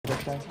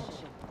Okay.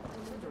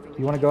 Do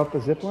you want to go up the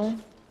zip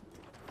line?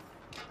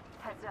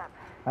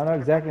 I don't know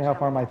exactly how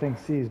far my thing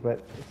sees, but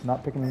it's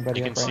not picking anybody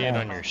You up can right see it now.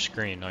 on your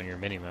screen, on your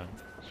mini-map.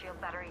 Shield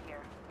battery here.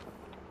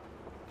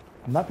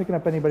 I'm not picking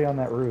up anybody on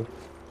that roof.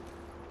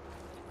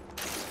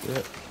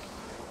 Yep.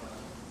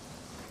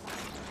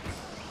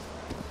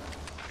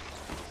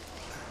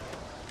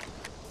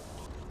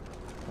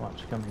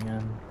 Watch coming in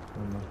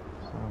from the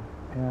south.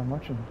 Yeah, I'm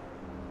watching.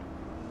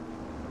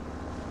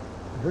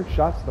 I heard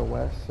shots to the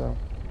west, so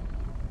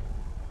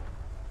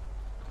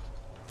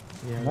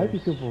Yeah, there might be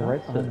there's people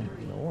right shots behind to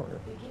me. the north.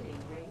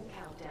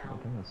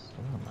 Like in the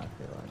storm, I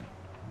feel like.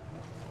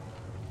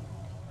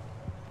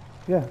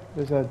 Yeah,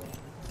 there's a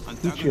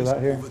heat shield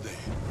out here.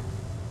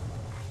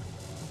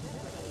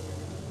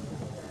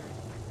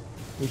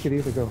 We could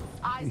either go.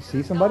 You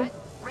see somebody?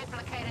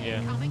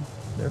 Yeah.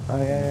 They're Oh fine.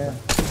 yeah.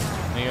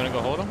 You gonna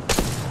go hold him?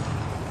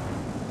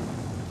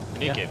 We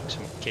need Yeah. to get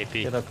some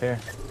KP. Get up here.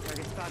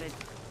 Target spotted.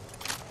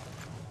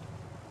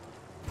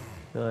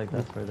 I feel like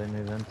that's where they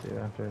move into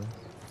after this.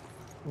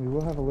 We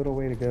will have a little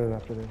way to go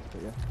after this,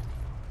 but yeah.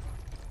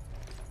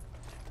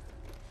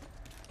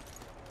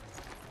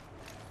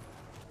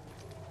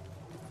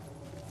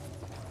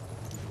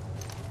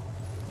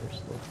 They're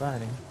still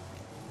fighting.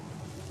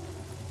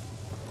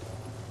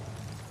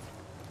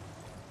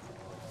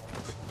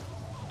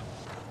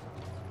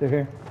 They're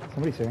here.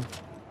 Somebody's here.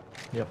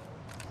 Yep.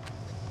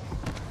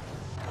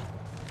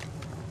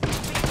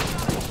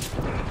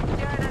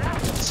 Tearing it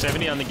up.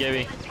 70 on the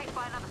Gibby. Take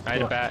by another I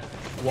had a bat.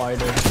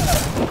 Wider.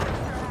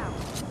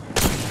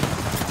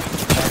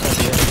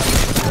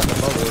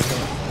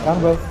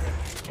 Found them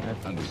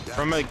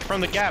both.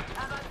 From the gap.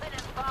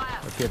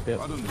 Okay, yep.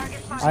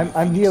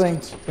 I'm healing.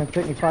 It's gonna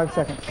take me 5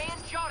 seconds. Being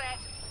shot at.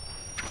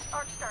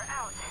 Arcstar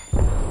out.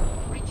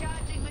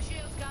 Recharging my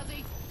shields,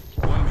 Gazi.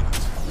 1 minute.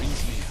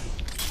 Rings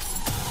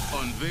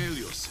near. Unveil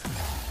yourself.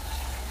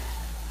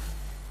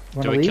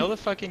 Wanna Do we leave? kill the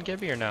fucking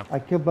Gibby or no? I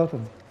killed both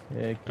of them.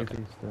 Yeah, Gibby's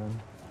done.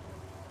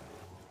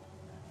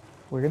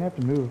 We're gonna have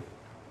to move.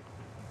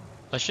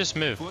 Let's just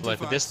move. Like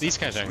these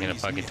guys aren't gonna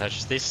fucking touch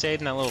us. They stayed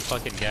in that little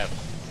fucking gap.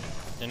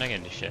 They're not gonna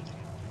do shit.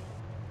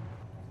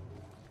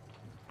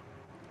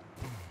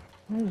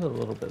 There's a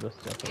little bit of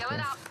stuff up Healing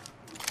there. up.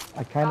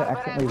 I kind of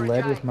accidentally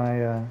led with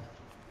my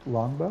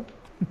longbow,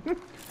 Less than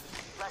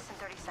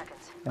 30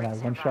 seconds. and I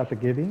one-shot the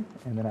Gibby,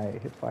 and then I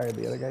hit fired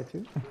the other guy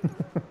too.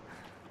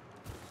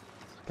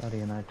 Scotty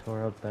and I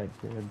tore up that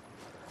good.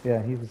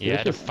 Yeah, he was. You had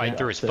to just- fight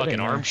through his Sitting fucking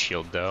there. arm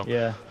shield though.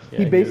 Yeah.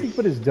 He basically was-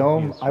 put his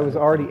dome. was I was trying to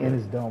already keep in it.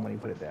 his dome when he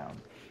put it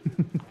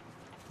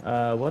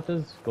down. What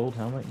does gold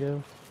helmet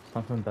give?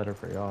 Something better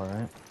for y'all,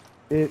 right?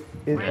 It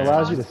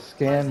allows you to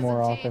scan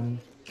more often.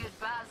 Good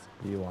buzz.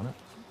 Do you want it?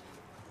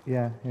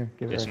 Yeah, here,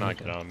 give it. It's right not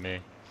here. good on me.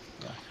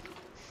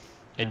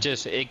 It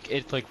just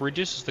it like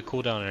reduces the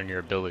cooldown on your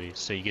abilities,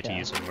 so you get to Yeah.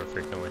 use them more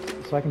frequently.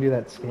 So I can do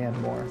that scan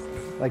more.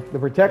 Like the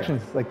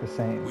protection's like the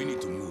same. We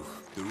need to move.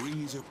 The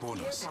ring is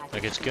upon us.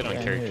 Like it's good on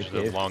Yeah, characters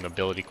yeah, with yeah. long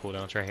ability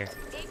cooldowns right here.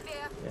 Take fear.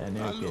 Yeah, I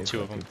knew I'll it look. gave Two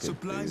of like a them. good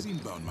Supplies boost.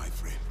 inbound, my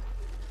friend.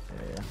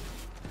 Yeah.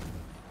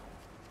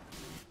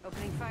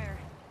 Opening fire.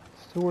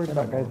 Still worried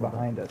about guys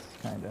behind us,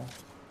 kinda.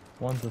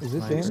 One's a Is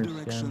this sniper in? skin.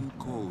 Direction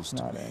calls to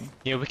Not me. in.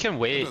 Yeah, we can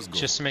Let wait us go.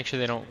 just to make sure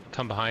they don't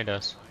come behind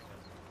us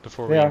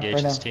before They we are engage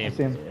right now. this I team.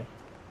 see 'em. Yeah.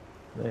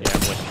 They, Yeah, I'm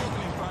with you.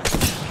 Opening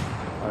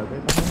fire. Are they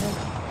behind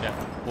us?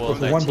 Yeah. Well, There's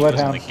that one team was in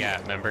the bloodhound.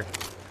 gap, remember?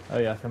 Oh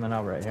yeah, coming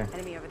out right here.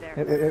 Enemy over there.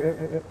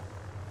 Yep.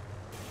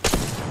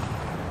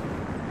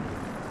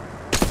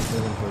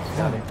 Moving towards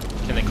Scotty.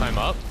 Can they climb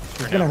up? Or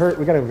It's gonna no? hurt.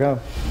 We gotta go.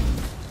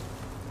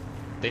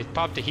 They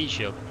popped a heat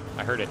shield.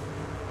 I heard it.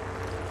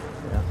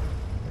 Yeah.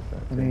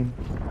 I mean,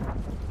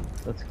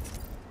 Let's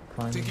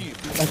climb. Taking it.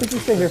 I think we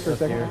stay here for a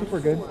second. I think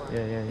we're good.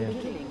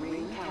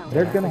 Yeah.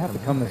 They're gonna have to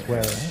come this way,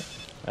 right?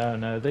 Oh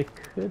no, they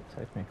could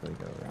technically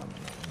go around.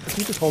 If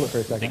you just hold it for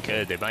a They second.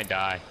 could. They might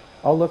die.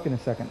 I'll look in a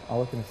second.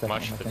 Watch on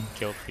my the thing.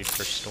 kill feed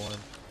for storm.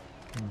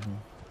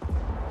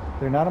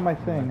 They're not on my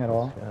thing at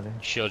all. Scotty.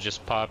 Shield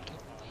just popped.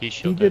 Heat He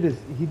shield. did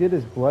dead.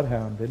 his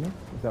bloodhound, didn't he?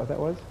 Is that what that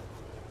was?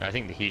 I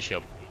think the heat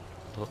shield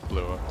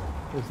blew up.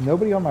 There's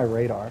nobody on my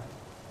radar.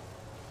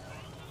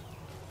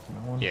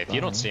 No one's Yeah, if you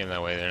don't dying. see them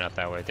that way, they're not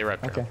that way. They're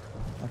up there.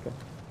 Okay.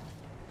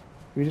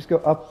 We just go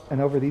up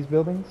and over these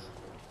buildings.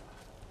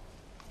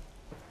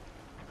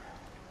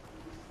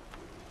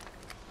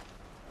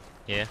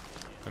 Yeah.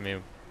 I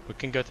mean, we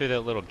can go through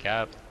that little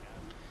gap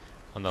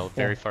on the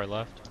very far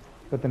left.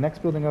 But the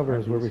next building over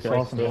is where we These saw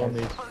guys some still in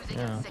guys. these-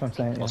 Yeah. That's what I'm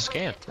saying. Well, Yeah.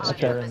 scan. Let's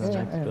Okay. go in the Yeah,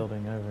 next yeah.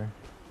 building over.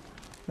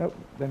 Nope,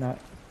 they're not.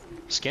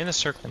 Scan the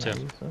circle Can I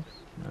too. use this?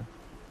 No.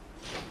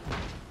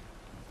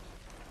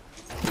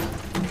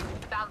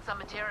 Found some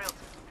materials.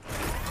 I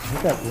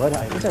think that blood.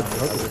 I think that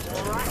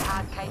blood. All right,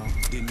 hard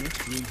case. The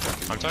next ring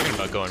I'm talking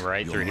about going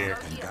right Your through mark here.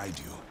 can guide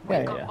you.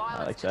 Yeah, Yeah,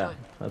 I like that.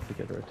 That's a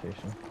good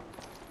rotation.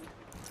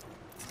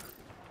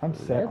 I'm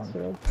set That's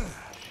on real-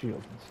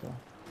 shields and stuff.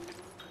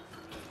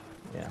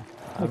 Yeah.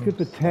 I could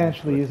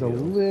potentially use a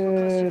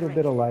little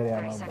bit of light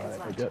ammo,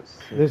 but We got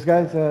there's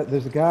guys.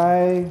 There's a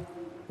guy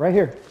right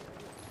here.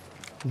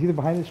 He's either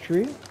behind this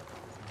tree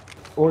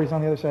or he's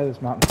on the other side of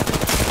this mountain.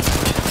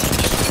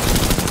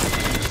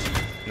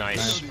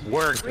 Nice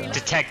work,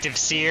 Detective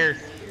Seer.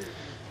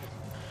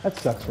 That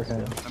sucks for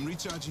him. I'm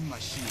recharging my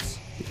shields.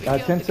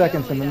 10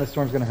 seconds and then the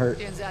storm's gonna hurt.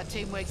 Turns out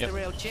teamwork's Yep. the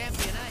real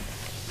champion,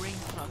 eh? Ring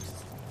post.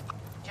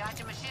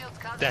 Charging my shields,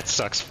 cousin. That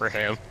sucks for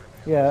him.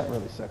 Yeah, that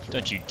really sucks for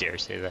Don't you dare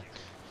say that.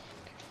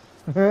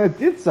 him. It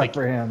did suck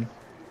for him.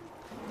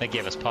 That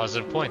gave us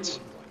positive points.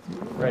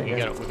 Right We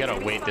here.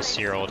 gotta wait this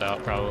Seer ult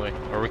out probably,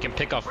 or we can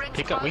pick up.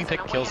 We can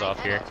pick kills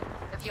off here.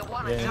 If you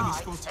want to Yeah. die,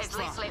 at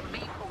least let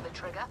me pull the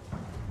trigger.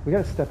 We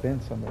gotta step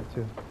in somewhere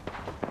too.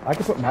 I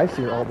could put my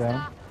seer all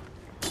down.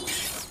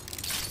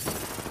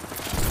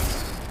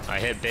 I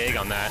hit big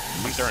on that.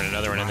 I'm throwing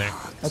another one in there.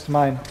 That's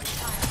mine.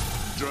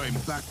 Drawing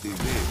back the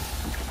veil.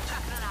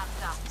 Chucking an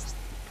answer.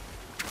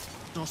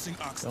 Tossing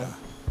Oxstar.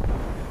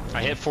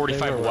 I hit They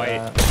 45 were, white.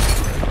 I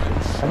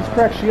just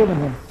cracked shielding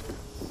him.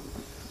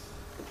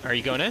 Are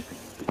you going in?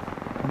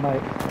 I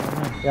might.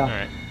 Yeah.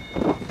 Alright.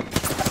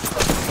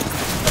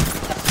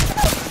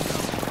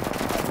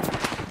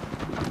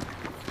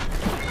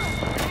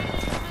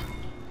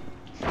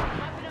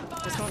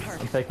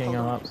 I'm picking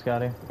him up,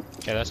 Scotty.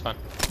 Yeah, that's fine.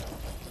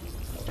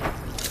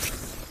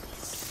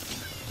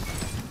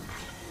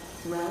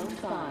 Round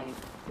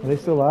 5. Are they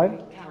still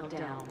alive?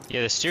 Countdown.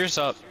 Yeah, the Seer's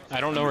up.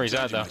 I don't know where he's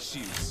at though. My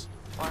shields.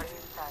 Or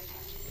inside.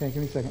 Okay, give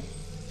me a second.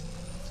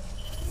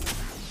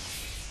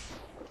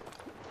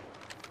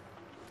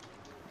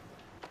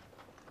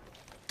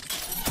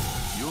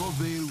 Your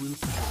veil will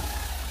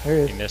fall.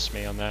 There he He is. missed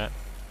me on that.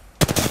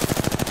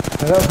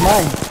 No, that was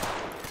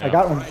mine. I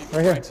got one right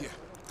here. Right here.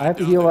 I have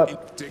to heal Down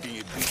up. Taking a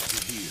beat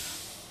to heal.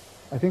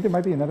 I think there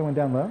might be another one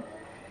down low.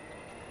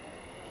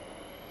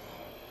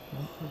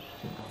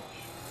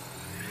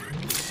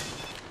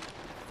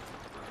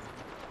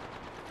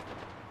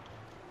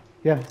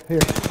 Yeah, here.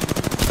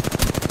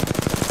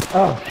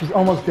 Oh, she's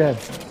almost dead.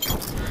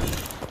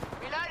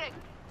 Reloading.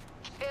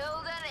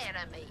 Killed an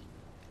enemy.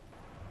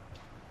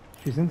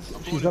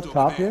 She's up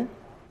top here.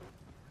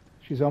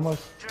 She's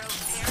almost. Drone pierced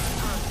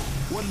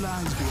through. What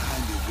lies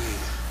behind the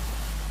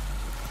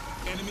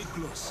veil? Enemy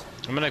close.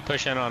 I'm gonna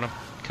push in on him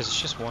because it's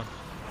just one.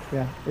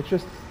 Yeah, it's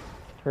just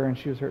her and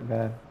she was hurt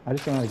bad. I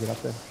just don't know how to get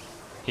up there.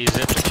 He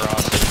zipped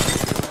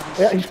across.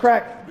 Yeah, he's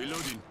cracked.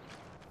 Reloading.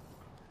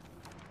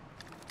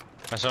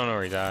 I still don't know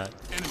where he's at.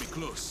 Enemy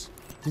close.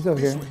 He's over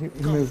here. He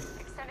moved.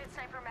 Extended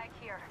sniper mag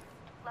here.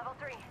 Level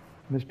 3. And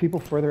there's people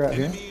further out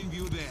here. Enemy in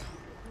view there.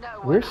 No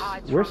We're one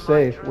hides we're from my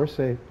safe. drone. We're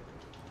safe.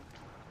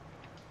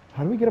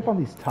 How do we get up on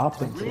these top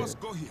things We here? must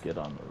go here. Get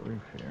on the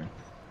roof here.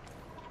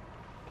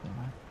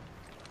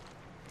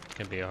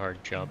 Could be a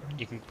hard jump.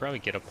 You can probably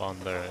get up on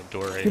the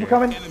door right People here.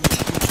 coming. Enemy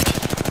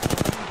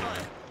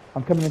in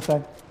I'm coming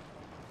inside.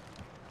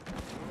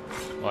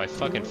 Oh, I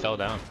fucking fell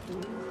down.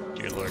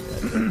 Dear lord.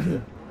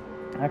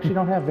 I actually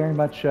don't have very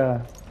much.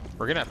 We're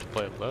gonna have to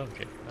play it low.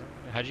 Okay.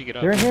 How'd you get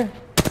up? They're in here.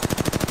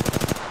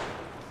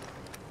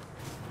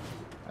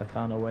 I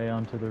found a way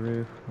onto the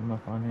roof. I'm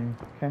up on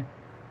here. Okay.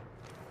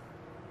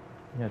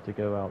 You have to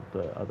go out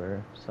the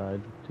other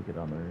side to get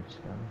on the roof,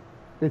 Scotty.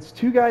 It's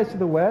two guys to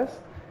the west,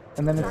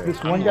 and then it's this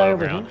I'm one guy low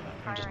over ground. here.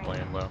 I'm just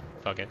playing low.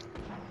 Fuck it.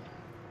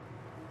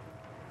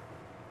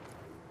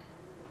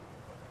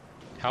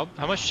 How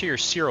much to your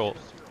Cyril?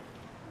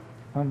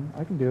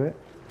 I can do it.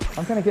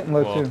 I'm kind of getting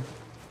low Well, too.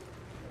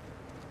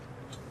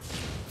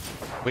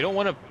 We don't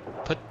want to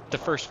put the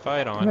first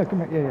fight on. No, come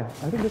here. Yeah,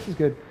 yeah. I think this is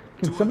good.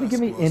 Can Two somebody of give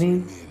us me close any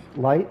remain.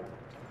 light?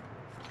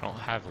 I don't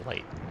have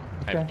light.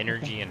 I have Okay,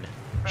 energy and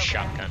Broken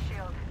shotgun. enemy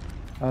shield.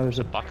 Oh, there's There's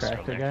a a box over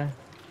Cracked a there.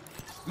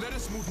 guy. Let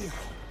us move here.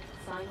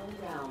 Final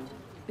round.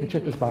 me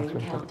check this box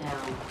Beginning real quick.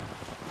 countdown.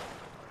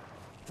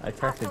 I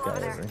cracked a guy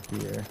over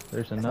here.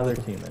 There's another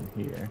team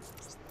in here.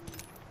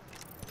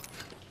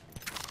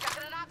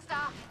 Chucking an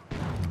Oxstar.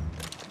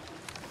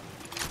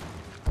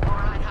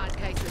 Alright, hard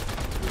cases.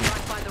 We're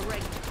right by the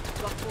ring.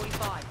 Block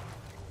 45.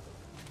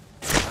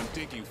 I'm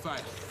taking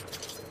fire.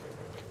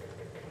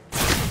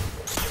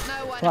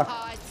 No one Fuck.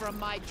 hides from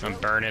my I'm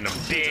drone. burning them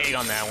big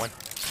on that one.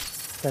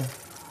 Okay.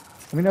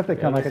 Let me know if they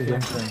come. I can do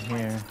Team's it. in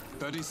here.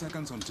 30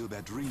 seconds until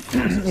that ring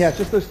closes. Yeah, it's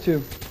just those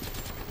two.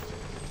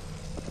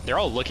 They're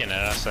all looking at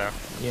us though.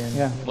 Ian.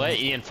 Yeah. Let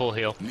Ian full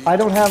heal. I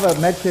don't have a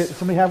med kit.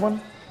 Somebody have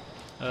one?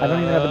 I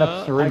don't even have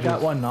enough I syringes.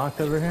 got one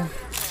knocked over here.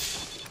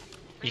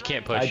 You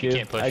can't I push. do. You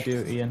can't push. I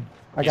do, Ian.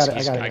 I got it. I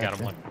He's- got it. I got him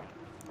yeah. one.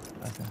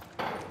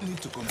 Need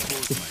to compose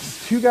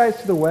myself. Two guys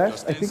to the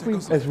west. I think we,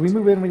 as we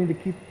move in, we need to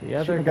keep The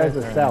other shooting guys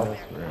to guys the are south. in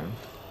this room.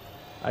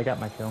 I got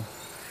my kill.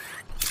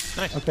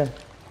 Nice. Okay.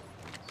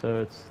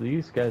 So it's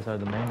these guys are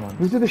the main ones.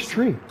 Who's in this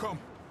tree? Come.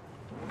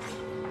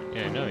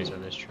 Yeah, I know he's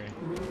on this tree.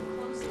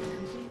 Closing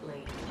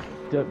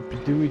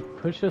completely. Do we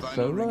push a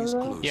Final ring solo is though?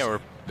 close. Yeah, we're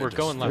Let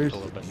going us left a Where's-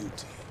 little bit.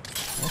 beauty.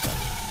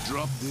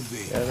 Drop the The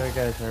veil. other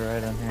guys are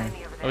right on here. Enemy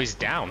over Oh, there. he's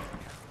down.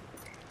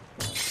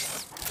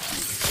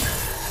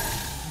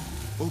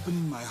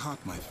 Opening my heart,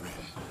 my friend.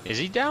 Is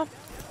he down?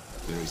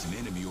 There is an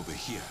enemy over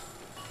here.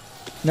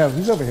 No,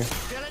 he's over here.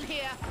 Drilling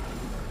here.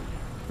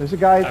 There's a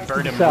guy I to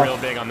burned the him south. real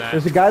big on that.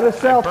 There's a guy to the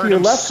south to Burned your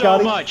him left, so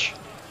Scotty. much.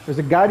 There's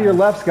a guy to your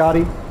left,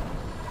 Scotty.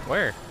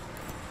 Where?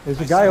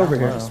 There's a guy over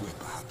here. Low.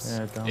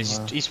 Yeah, down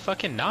low. He's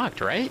fucking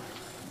knocked, right?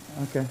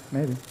 Okay,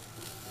 maybe.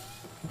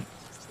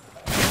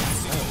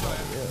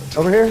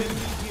 Over here?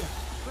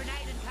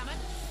 Grenade incoming.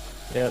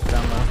 Yeah,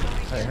 down low.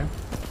 Right here.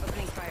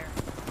 Opening fire.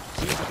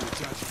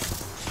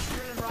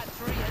 Drilling right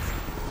through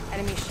us.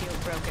 Enemy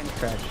shield broken.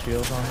 Cracked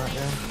shield on that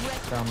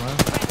guy. Down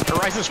low.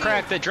 Horizon's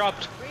cracked. They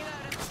dropped.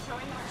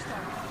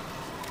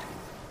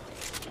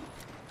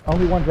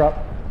 Only one drop.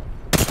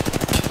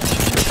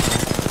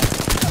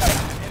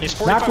 He's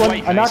 45 Knocked one.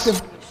 white. I knocked Nice.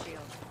 him.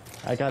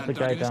 I got the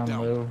guy down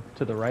low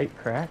to the right,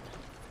 cracked.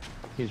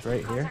 He's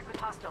right here. Contact with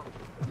hostile.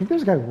 I think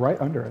there's a guy right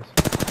under us.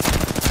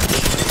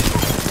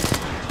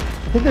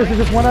 I think there's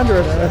just one under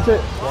us. That's it.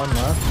 One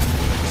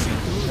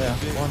left. Yeah,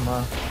 one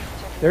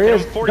left. There he Hit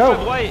is. him, 45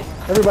 Go. white.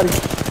 Everybody.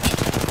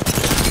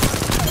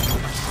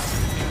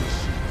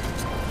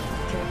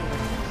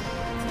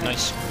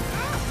 Nice.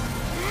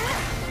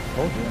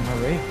 Told you, I'm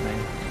a wraith,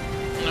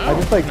 man. I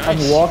just like, nice.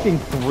 I'm walking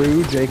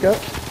through Jacob.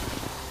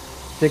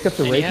 Jacob's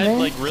the And he race had name?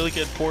 like really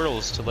good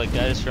portals to like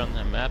guide us around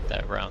that map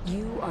that round.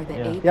 You are the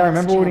Yeah. Apex Yeah, I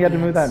remember when he had to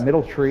move that champions.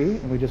 middle tree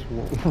and we just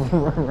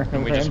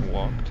And we just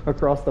walked.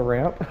 across the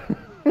ramp.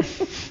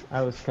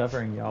 I was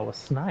covering y'all with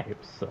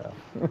snipes, so.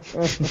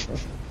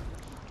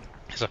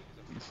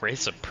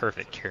 Wraith's a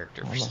perfect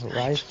character for I'm a snipes.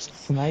 right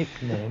snipe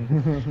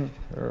man.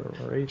 Or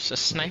wraith. It's a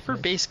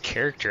sniper-based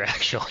character,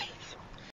 actually.